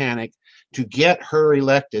why the panic to get her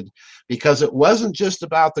elected, because it wasn't just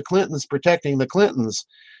about the Clintons protecting the Clintons.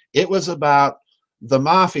 It was about the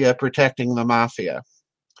mafia protecting the mafia,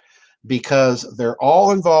 because they're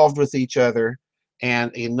all involved with each other,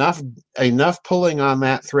 and enough pulling on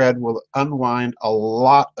that thread will unwind a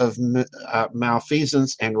lot of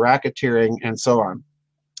malfeasance and racketeering and so on.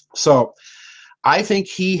 So I think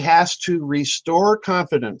he has to restore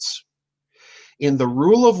confidence in the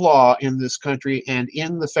rule of law in this country and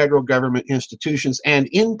in the federal government institutions, and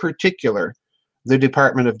in particular the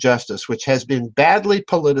Department of Justice, which has been badly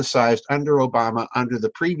politicized under Obama, under the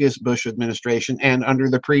previous Bush administration, and under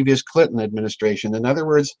the previous Clinton administration. In other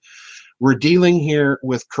words, we're dealing here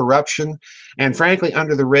with corruption, and frankly,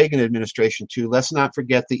 under the Reagan administration too. Let's not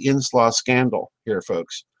forget the Inslaw scandal here,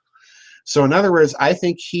 folks. So in other words, I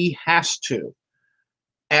think he absolutely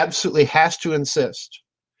has to insist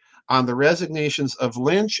on the resignations of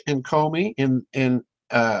Lynch and Comey in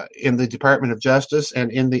the Department of Justice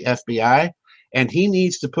and in the FBI. And he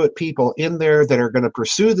needs to put people in there that are going to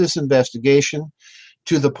pursue this investigation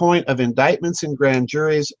to the point of indictments in grand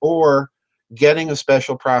juries or getting a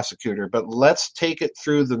special prosecutor. But let's take it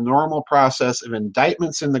through the normal process of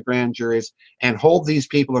indictments in the grand juries and hold these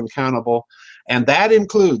people accountable. And that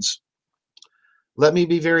includes, let me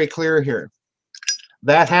be very clear here,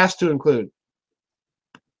 that has to include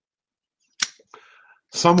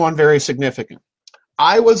someone very significant.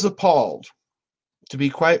 I was appalled, to be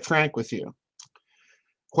quite frank with you,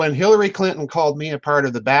 when Hillary Clinton called me a part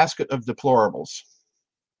of the basket of deplorables.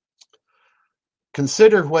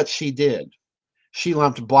 Consider what she did. She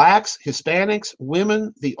lumped blacks, Hispanics,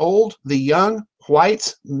 women, the old, the young,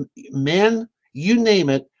 whites, men, you name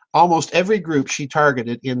it, almost every group she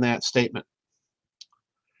targeted in that statement.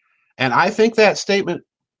 And I think that statement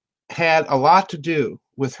had a lot to do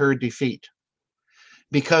with her defeat.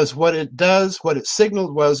 Because what it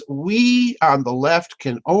signaled was, we on the left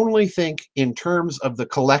can only think in terms of the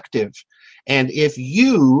collective. And if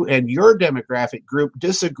you and your demographic group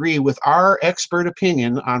disagree with our expert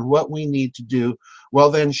opinion on what we need to do,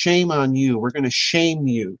 well, then shame on you. We're going to shame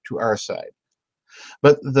you to our side.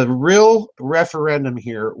 But the real referendum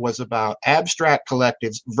here was about abstract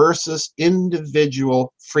collectives versus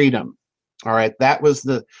individual freedom. All right, that was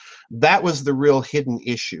the real hidden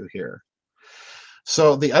issue here.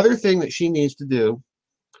 So the other thing that she needs to do,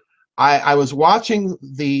 I was watching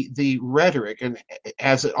the rhetoric, and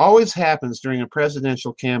as it always happens during a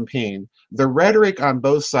presidential campaign, the rhetoric on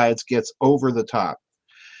both sides gets over the top.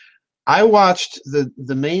 I watched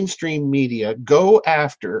the mainstream media go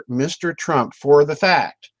after Mr. Trump for the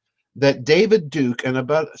fact that David Duke and a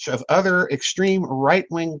bunch of other extreme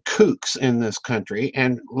right-wing kooks in this country,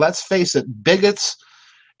 and let's face it, bigots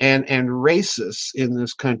and racists in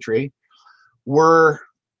this country, he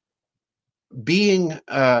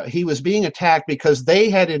was being attacked because they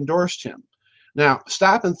had endorsed him. Now,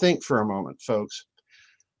 stop and think for a moment, folks.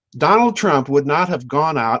 Donald Trump would not have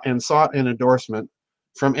gone out and sought an endorsement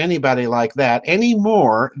from anybody like that any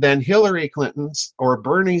more than Hillary Clinton or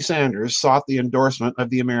Bernie Sanders sought the endorsement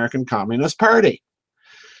of the American Communist Party.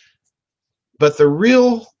 But the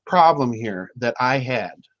real problem here that I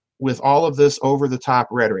had with all of this over-the-top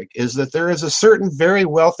rhetoric is that there is a certain very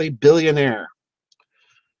wealthy billionaire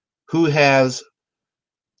who has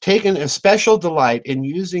taken a special delight in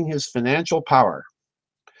using his financial power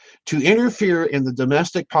to interfere in the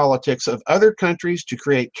domestic politics of other countries, to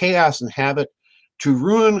create chaos and havoc, to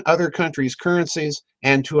ruin other countries' currencies,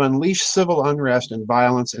 and to unleash civil unrest and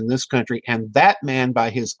violence in this country. And that man,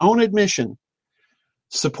 by his own admission,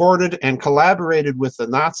 supported and collaborated with the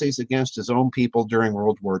Nazis against his own people during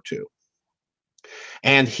World War II.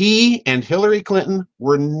 And he and Hillary Clinton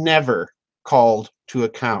were never called to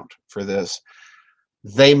account for this.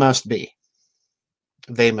 They must be.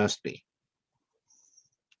 They must be.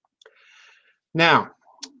 Now,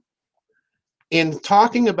 in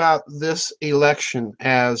talking about this election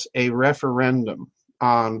as a referendum,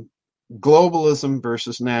 on globalism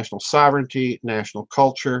versus national sovereignty, national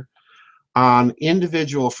culture, on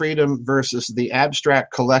individual freedom versus the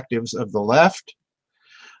abstract collectives of the left,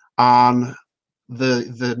 on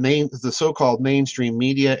the so-called mainstream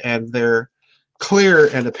media and their clear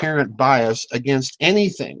and apparent bias against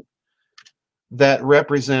anything that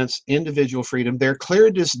represents individual freedom, their clear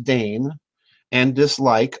disdain and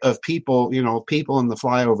dislike of people, people in the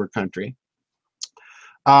flyover country.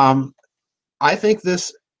 I think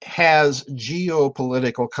this has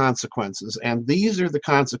geopolitical consequences, and these are the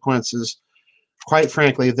consequences, quite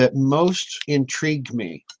frankly, that most intrigue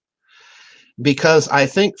me. Because I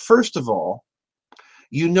think, first of all,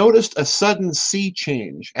 you noticed a sudden sea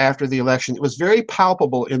change after the election. It was very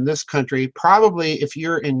palpable in this country. Probably if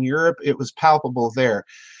you're in Europe, it was palpable there.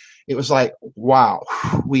 It was like, wow,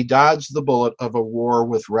 we dodged the bullet of a war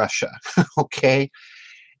with Russia, okay?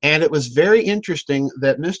 And it was very interesting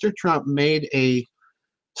that Mr. Trump made a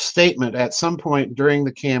statement at some point during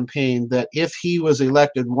the campaign that if he was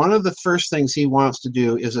elected, one of the first things he wants to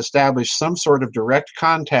do is establish some sort of direct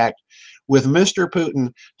contact with Mr. Putin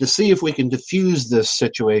to see if we can diffuse this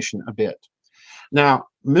situation a bit. Now,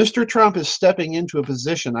 Mr. Trump is stepping into a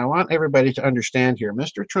position, I want everybody to understand here,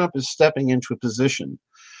 Mr. Trump is stepping into a position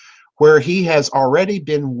where he has already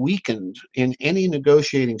been weakened in any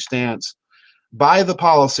negotiating stance by the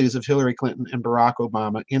policies of Hillary Clinton and Barack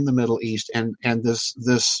Obama in the Middle East and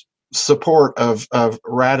this support of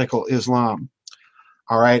radical Islam.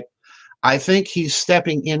 All right. I think he's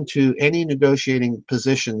stepping into any negotiating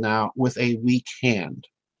position now with a weak hand.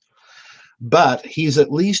 But he's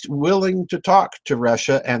at least willing to talk to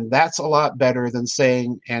Russia, and that's a lot better than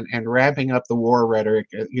saying and ramping up the war rhetoric,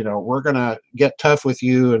 we're going to get tough with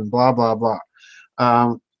you and blah, blah, blah.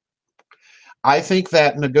 I think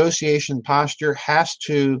that negotiation posture has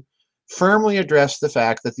to firmly address the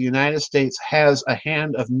fact that the United States has a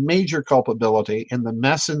hand of major culpability in the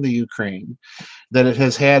mess in the Ukraine, that it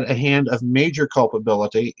has had a hand of major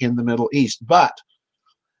culpability in the Middle East. But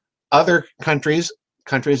other countries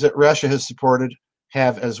that Russia has supported,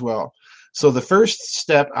 have as well. So the first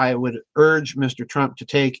step I would urge Mr. Trump to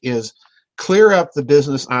take is clear up the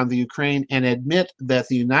business on the Ukraine and admit that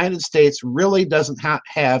the United States really doesn't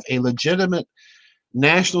have a legitimate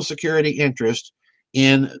national security interest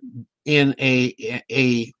in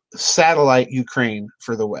a satellite Ukraine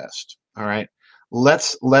for the West. All right.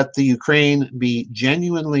 Let's let the Ukraine be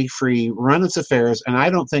genuinely free, run its affairs, and I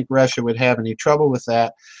don't think Russia would have any trouble with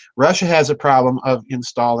that. Russia has a problem of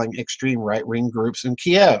installing extreme right-wing groups in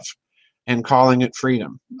Kiev and calling it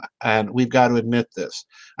freedom, and we've got to admit this.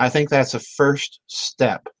 I think that's a first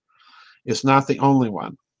step. It's not the only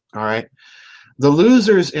one, all right? The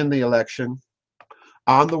losers in the election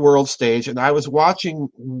on the world stage, and I was watching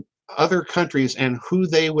other countries and who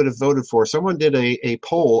they would have voted for. Someone did a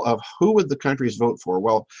poll of who would the countries vote for.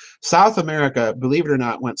 Well, South America, believe it or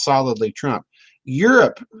not, went solidly Trump.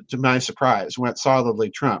 Europe, to my surprise, went solidly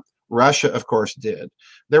Trump. Russia, of course, did.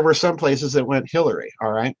 There were some places that went Hillary,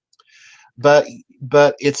 all right? But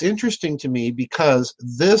it's interesting to me because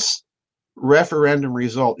this referendum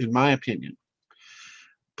result, in my opinion,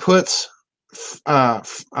 puts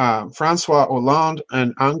Francois Hollande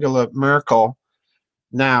and Angela Merkel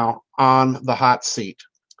now on the hot seat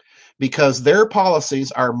because their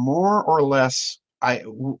policies are more or less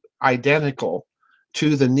identical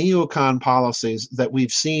to the neocon policies that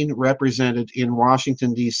we've seen represented in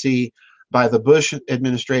Washington, D.C. by the Bush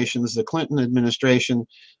administrations, the Clinton administration,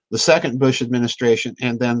 the second Bush administration,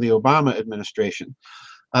 and then the Obama administration.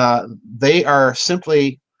 They are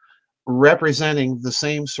simply representing the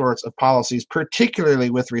same sorts of policies, particularly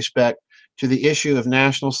with respect to the issue of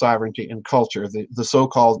national sovereignty and culture, the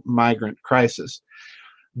so-called migrant crisis.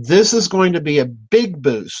 This is going to be a big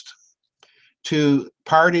boost to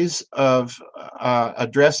parties of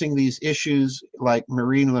addressing these issues like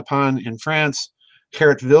Marine Le Pen in France,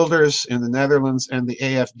 Geert Wilders in the Netherlands, and the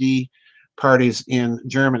AfD parties in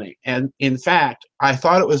Germany. And in fact, I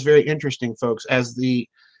thought it was very interesting, folks, as the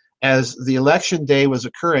election day was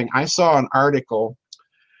occurring, I saw an article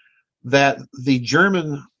that the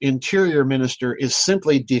German interior minister is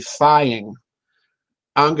simply defying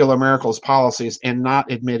Angela Merkel's policies and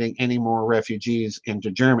not admitting any more refugees into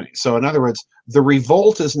Germany. So in other words, the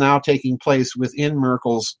revolt is now taking place within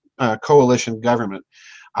Merkel's coalition government.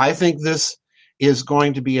 I think this is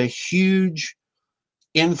going to be a huge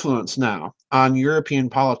influence now on European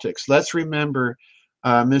politics. Let's remember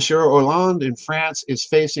Monsieur Hollande in France is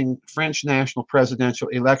facing French national presidential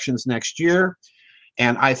elections next year,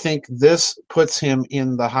 and I think this puts him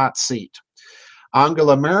in the hot seat.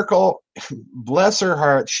 Angela Merkel, bless her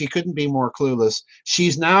heart, she couldn't be more clueless.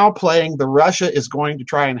 She's now playing the Russia is going to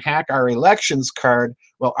try and hack our elections card.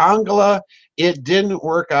 Well, Angela, it didn't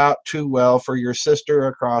work out too well for your sister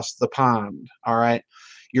across the pond, all right?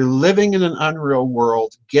 You're living in an unreal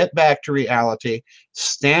world. Get back to reality.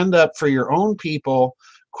 Stand up for your own people.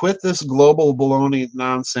 Quit this global baloney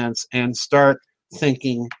nonsense and start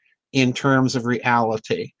thinking in terms of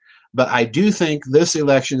reality. But I do think this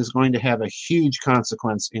election is going to have a huge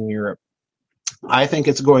consequence in Europe. I think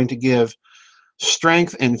it's going to give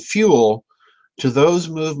strength and fuel to those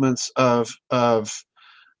movements of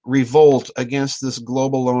revolt against this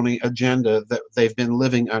globaloney agenda that they've been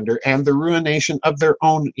living under and the ruination of their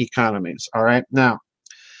own economies. All right. Now,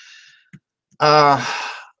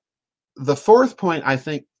 the fourth point, I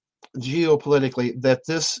think, geopolitically, that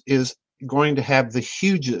this is going to have the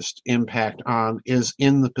hugest impact on is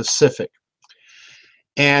in the Pacific.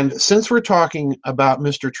 And since we're talking about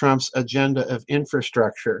Mr. Trump's agenda of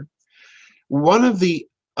infrastructure, one of the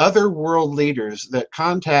other world leaders that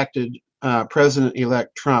contacted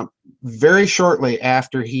President-elect Trump very shortly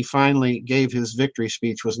after he finally gave his victory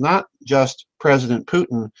speech was not just President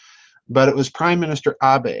Putin, but it was Prime Minister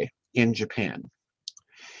Abe in Japan.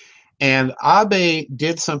 And Abe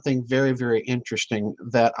did something very, very interesting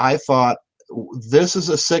that I thought this is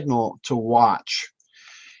a signal to watch.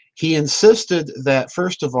 He insisted that,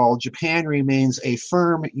 first of all, Japan remains a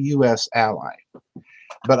firm U.S. ally.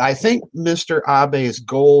 But I think Mr. Abe's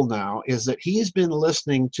goal now is that he's been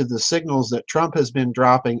listening to the signals that Trump has been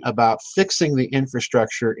dropping about fixing the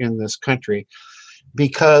infrastructure in this country,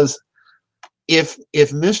 because if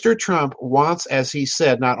Mr. Trump wants, as he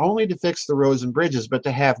said, not only to fix the roads and bridges, but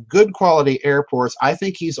to have good quality airports, I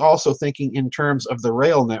think he's also thinking in terms of the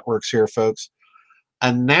rail networks here, folks.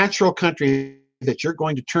 A natural country that you're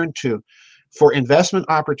going to turn to for investment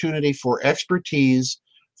opportunity, for expertise,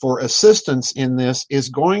 for assistance in this is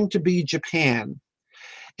going to be Japan.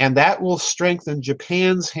 And that will strengthen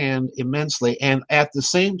Japan's hand immensely and at the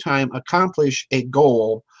same time accomplish a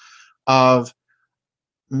goal of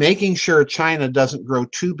making sure China doesn't grow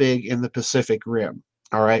too big in the Pacific Rim.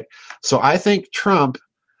 All right. So I think Trump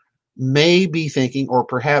may be thinking, or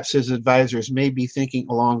perhaps his advisors may be thinking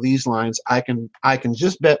along these lines. I can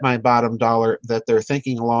just bet my bottom dollar that they're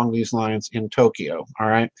thinking along these lines in Tokyo. All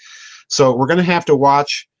right. So we're going to have to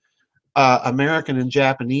watch American and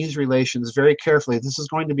Japanese relations very carefully. This is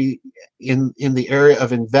going to be in the area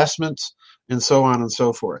of investments and so on and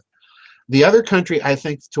so forth. The other country I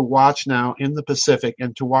think to watch now in the Pacific,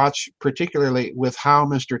 and to watch particularly with how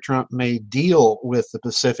Mr. Trump may deal with the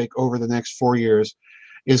Pacific over the next 4 years,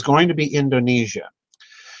 is going to be Indonesia.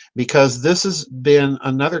 Because this has been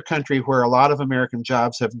another country where a lot of American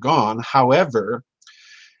jobs have gone. However,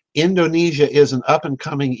 Indonesia is an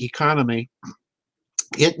up-and-coming economy.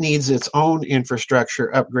 It needs its own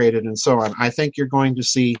infrastructure upgraded and so on. I think you're going to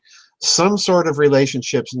see some sort of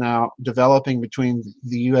relationships now developing between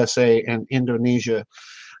the USA and Indonesia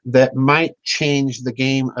that might change the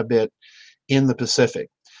game a bit in the Pacific.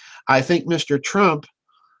 I think Mr. Trump,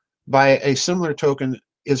 by a similar token,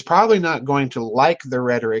 is probably not going to like the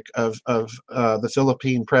rhetoric of the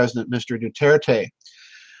Philippine president, Mr. Duterte.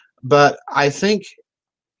 But I think,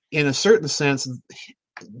 in a certain sense,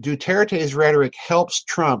 Duterte's rhetoric helps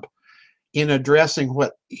Trump in addressing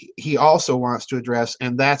what he also wants to address,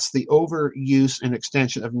 and that's the overuse and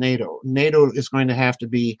extension of NATO. NATO is going to have to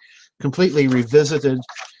be completely revisited,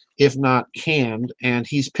 if not canned, and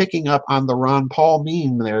he's picking up on the Ron Paul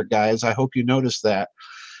meme there, guys. I hope you noticed that.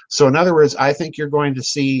 So in other words, I think you're going to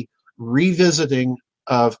see revisiting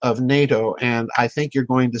of NATO, and I think you're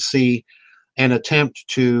going to see an attempt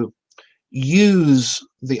to use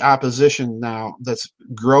the opposition now that's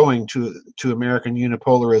growing to American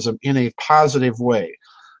unipolarism in a positive way.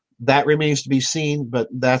 That remains to be seen, but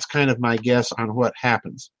that's kind of my guess on what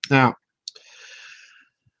happens. Now,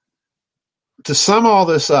 to sum all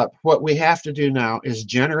this up, what we have to do now is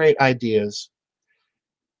generate ideas,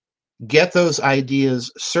 get those ideas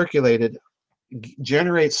circulated,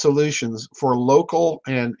 generate solutions for local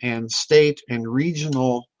and state and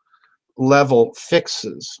regional level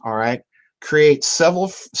fixes, all right? Create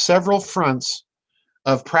several fronts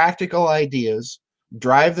of practical ideas,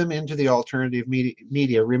 drive them into the alternative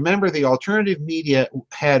media. Remember, the alternative media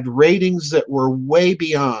had ratings that were way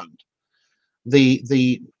beyond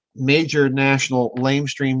the major national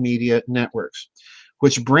lamestream media networks,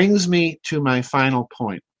 which brings me to my final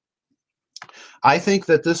point. I think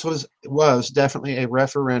that this was definitely a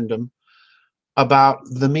referendum about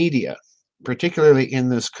the media, particularly in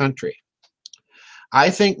this country. I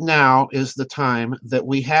think now is the time that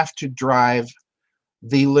we have to drive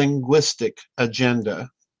the linguistic agenda,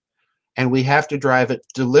 and we have to drive it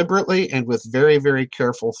deliberately and with very, very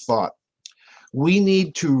careful thought. We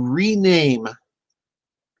need to rename,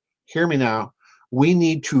 hear me now, we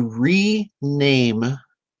need to rename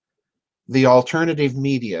the alternative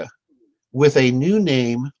media with a new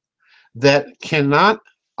name that cannot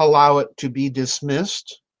allow it to be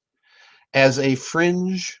dismissed as a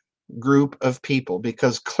fringe group of people,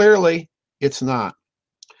 because clearly it's not.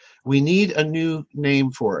 We need a new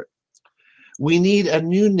name for it. We need a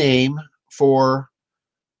new name for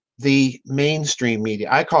the mainstream media.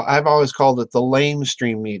 I've always called it the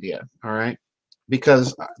lamestream media, all right?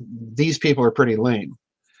 Because these people are pretty lame.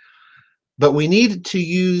 But we need to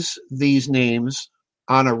use these names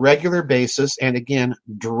on a regular basis and, again,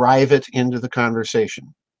 drive it into the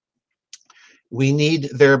conversation. We need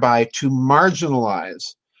thereby to marginalize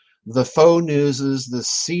the faux newses, the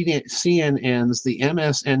CNNs, the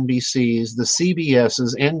MSNBCs, the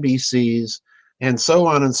CBSs, NBCs, and so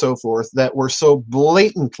on and so forth that were so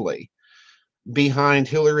blatantly behind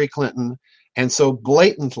Hillary Clinton and so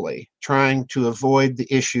blatantly trying to avoid the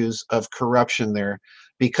issues of corruption there,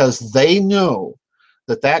 because they know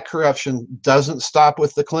that that corruption doesn't stop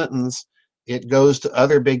with the Clintons. It goes to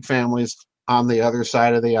other big families on the other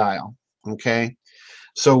side of the aisle. Okay?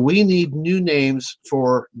 So we need new names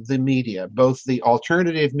for the media, both the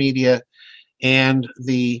alternative media and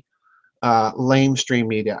the lamestream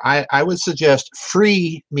media. I would suggest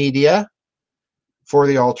free media for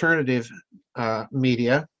the alternative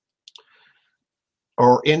media,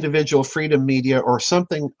 or individual freedom media, or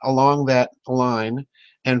something along that line.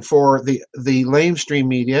 And for the lamestream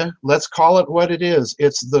media, let's call it what it is.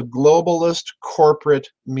 It's the globalist corporate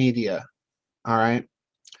media. All right?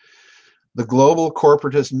 The global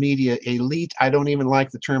corporatist media elite. I don't even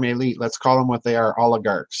like the term elite. Let's call them what they are,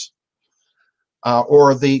 oligarchs.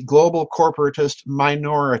 Or the global corporatist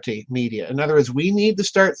minority media. In other words, we need to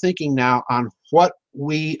start thinking now on what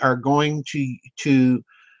we are going to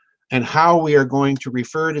and how we are going to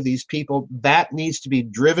refer to these people. That needs to be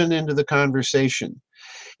driven into the conversation.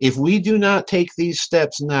 If we do not take these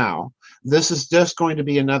steps now, this is just going to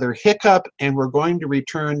be another hiccup, and we're going to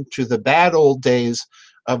return to the bad old days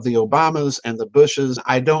of the Obamas and the Bushes.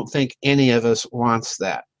 I don't think any of us wants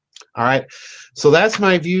that. All right, so that's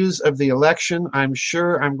my views of the election. I'm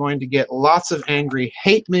sure I'm going to get lots of angry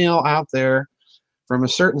hate mail out there from a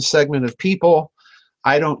certain segment of people.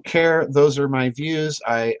 I don't care. Those are my views.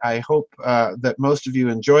 I hope that most of you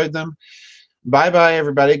enjoyed them. Bye-bye,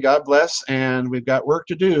 everybody. God bless, and we've got work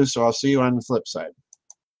to do, so I'll see you on the flip side.